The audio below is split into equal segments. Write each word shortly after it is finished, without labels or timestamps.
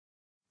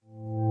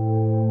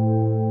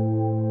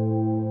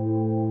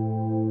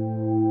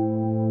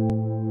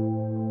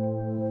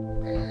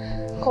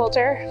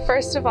Colter,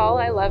 first of all,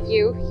 I love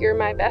you. You're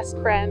my best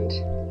friend.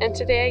 And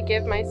today I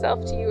give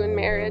myself to you in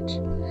marriage.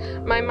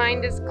 My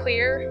mind is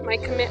clear, my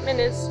commitment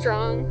is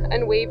strong,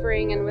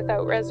 unwavering, and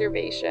without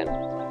reservation.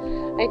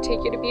 I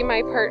take you to be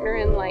my partner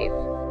in life.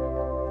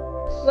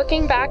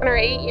 Looking back on our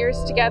 8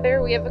 years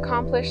together, we have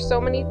accomplished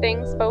so many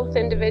things, both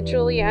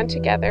individually and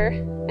together,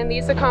 and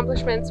these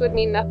accomplishments would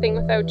mean nothing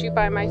without you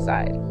by my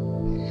side.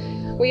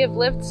 We have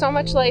lived so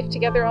much life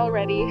together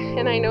already,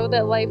 and I know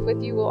that life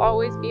with you will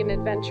always be an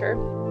adventure.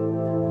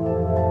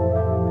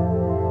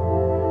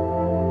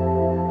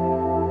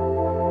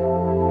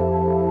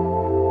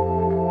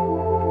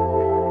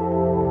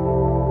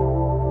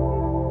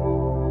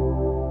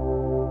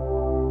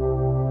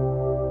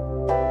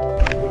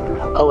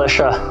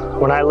 Alycia,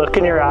 when I look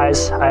in your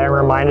eyes, I am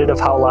reminded of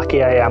how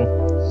lucky I am.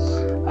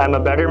 I am a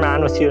better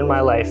man with you in my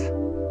life.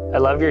 I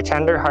love your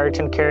tender heart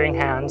and caring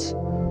hands,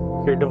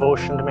 your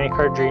devotion to make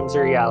our dreams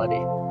a reality.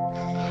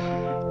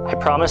 I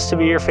promise to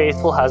be your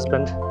faithful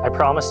husband. I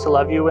promise to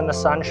love you when the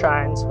sun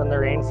shines, when the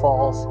rain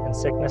falls, in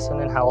sickness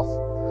and in health.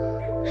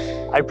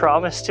 I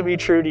promise to be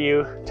true to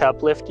you, to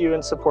uplift you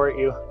and support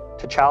you,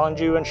 to challenge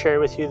you and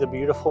share with you the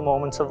beautiful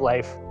moments of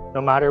life,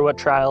 no matter what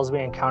trials we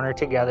encounter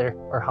together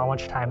or how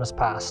much time has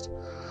passed.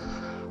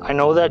 I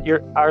know that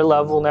our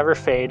love will never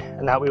fade,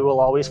 and that we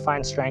will always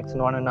find strength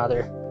in one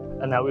another,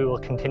 and that we will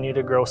continue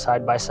to grow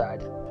side by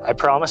side. I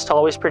promise to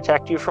always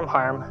protect you from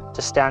harm,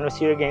 to stand with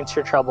you against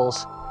your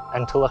troubles,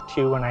 and to look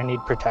to you when I need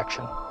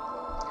protection.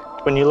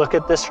 When you look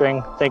at this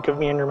ring, think of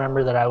me and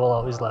remember that I will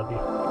always love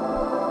you.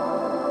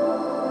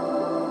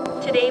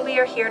 Today we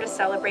are here to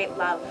celebrate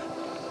love.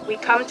 We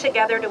come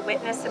together to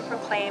witness and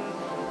proclaim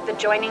the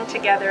joining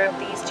together of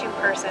these two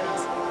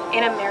persons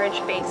in a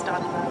marriage based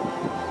on love.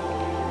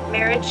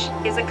 Marriage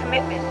is a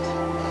commitment.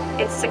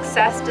 Its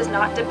success does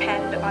not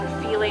depend on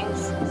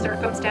feelings,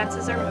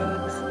 circumstances, or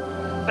moods,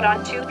 but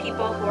on two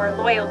people who are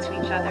loyal to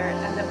each other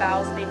and the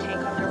vows they take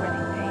on their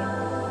wedding day.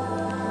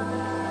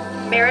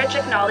 Marriage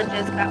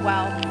acknowledges that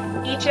while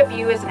each of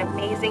you is an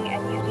amazing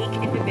and unique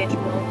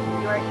individual,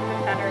 you are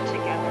even better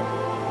together.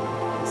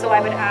 So I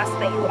would ask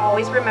that you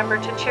always remember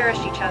to cherish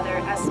each other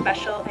as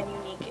special and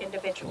unique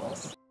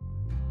individuals.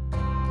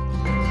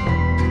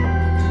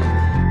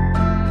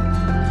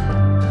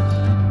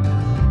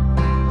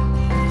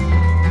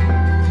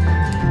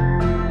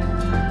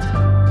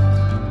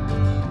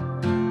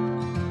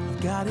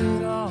 Got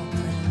it all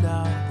planned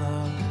out,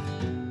 love.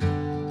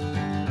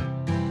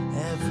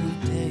 Every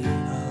day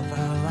of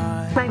our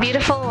lives. My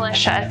beautiful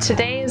Alycia,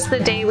 today is the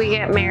day we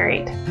get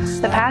married.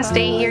 The past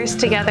 8 years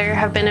together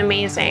have been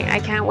amazing. I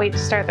can't wait to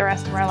start the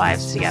rest of our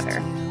lives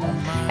together.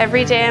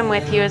 Every day I'm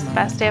with you is the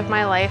best day of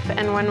my life,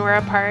 and when we're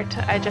apart,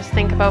 I just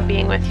think about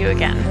being with you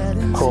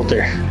again.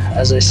 Colter,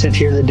 as I sit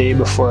here the day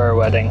before our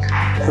wedding,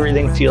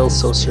 everything feels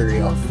so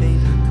surreal.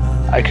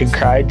 I could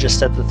cry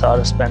just at the thought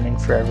of spending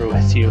forever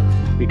with you,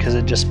 because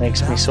it just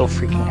makes me so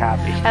freaking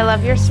happy. I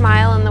love your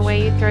smile and the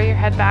way you throw your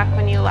head back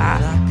when you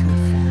laugh.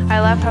 I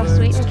love how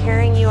sweet and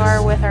caring you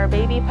are with our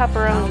baby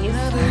pepperonis,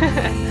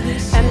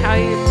 and how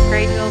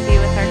great you'll be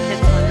with our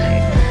kids one day.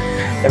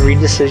 Every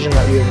decision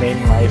that we have made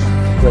in life,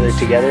 whether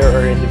together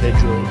or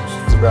individually,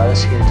 has brought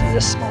us here to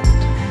this moment.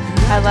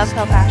 I love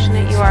how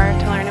passionate you are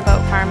to learn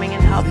about farming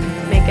and help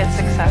make it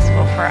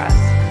successful for us.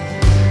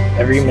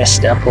 Every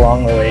misstep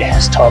along the way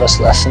has taught us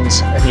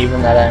lessons, and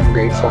even that I am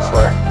grateful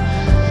for.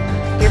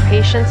 Your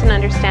patience and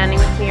understanding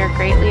with me are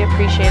greatly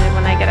appreciated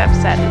when I get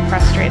upset and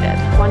frustrated.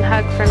 One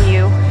hug from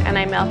you, and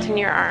I melt in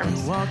your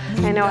arms.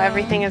 I know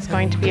everything is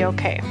going to be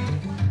okay.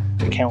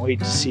 I can't wait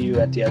to see you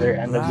at the other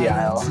end of the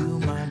aisle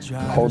and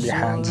hold your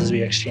hands as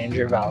we exchange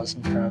our vows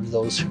in front of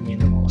those who mean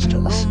the most to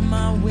us.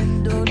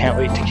 I can't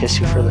wait to kiss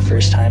you for the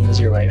first time as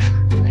your wife.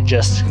 I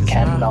just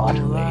cannot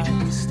wait.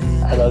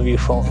 I love you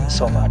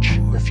so much,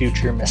 the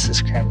future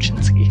Mrs.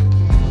 Kramchinsky.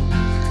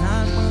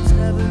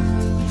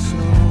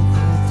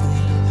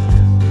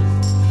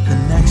 The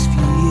next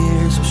few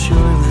years will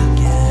surely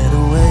get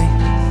away.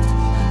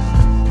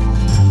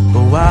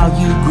 But while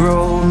you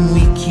grow and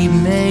we keep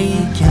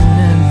making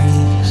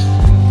memories,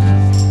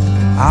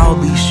 I'll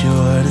be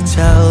sure to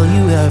tell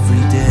you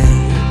every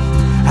day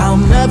I'll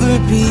never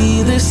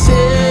be the same.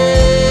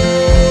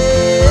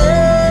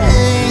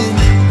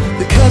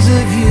 Because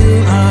of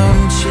you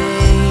I'm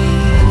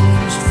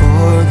changed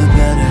for the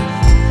better,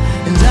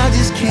 and I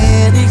just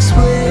can't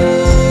explain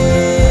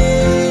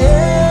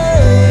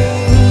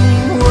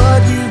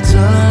what you've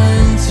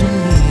done to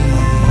me.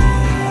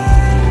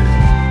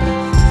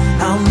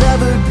 I'll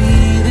never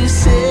be the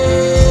same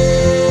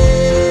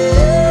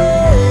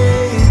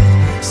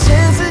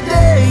since the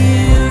day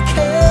you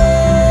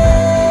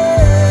came,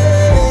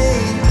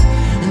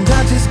 and I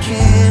just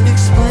can't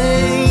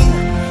explain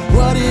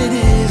what it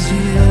is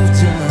you've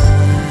done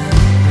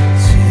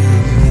to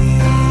me.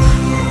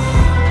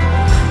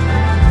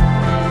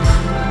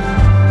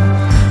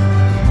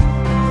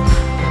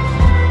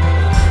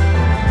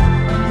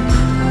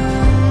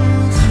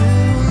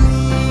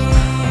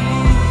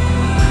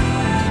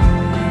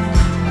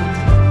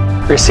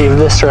 Receive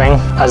this ring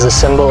as a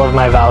symbol of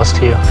my vows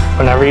to you.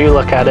 Whenever you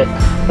look at it,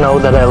 know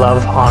that I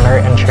love, honor,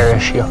 and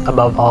cherish you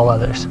above all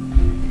others.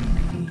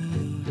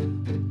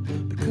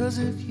 Because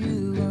of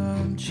you,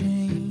 I'm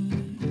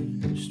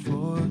changed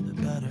for the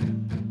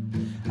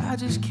better. I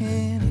just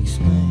can't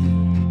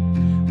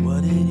explain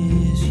what it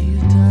is you